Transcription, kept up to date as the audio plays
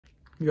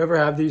You ever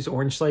have these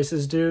orange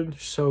slices, dude?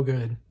 So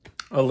good.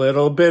 A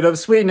little bit of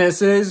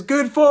sweetness is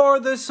good for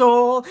the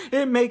soul.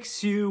 It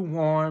makes you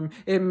warm.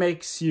 It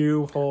makes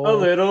you whole. A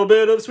little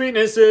bit of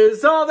sweetness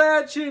is all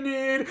that you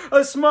need.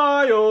 A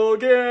smile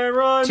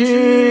guaranteed.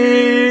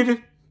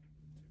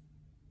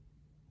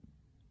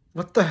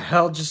 What the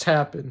hell just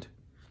happened?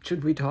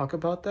 Should we talk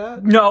about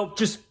that? No,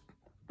 just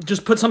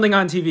put something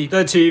on TV.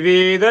 The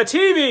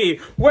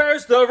TV.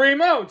 Where's the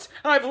remote?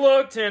 I've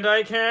looked and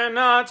I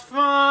cannot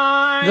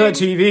find. The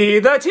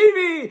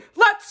TV.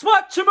 Let's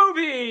watch a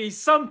movie.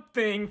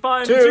 Something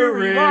fun to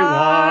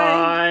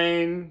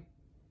rewind.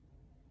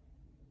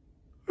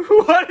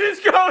 What is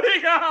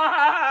going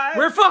on?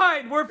 We're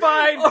fine.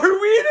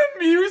 Are we in a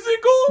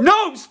musical?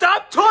 No,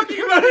 stop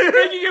talking about it,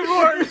 making it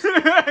worse.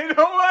 I don't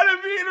want to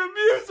be in a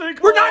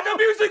musical. We're not in a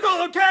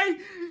musical, okay?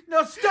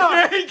 Now stop.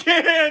 I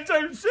can't.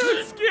 I'm so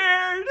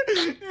scared.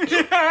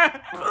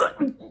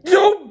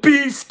 Don't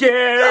be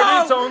scared.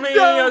 No, it's only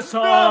a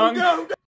song. No.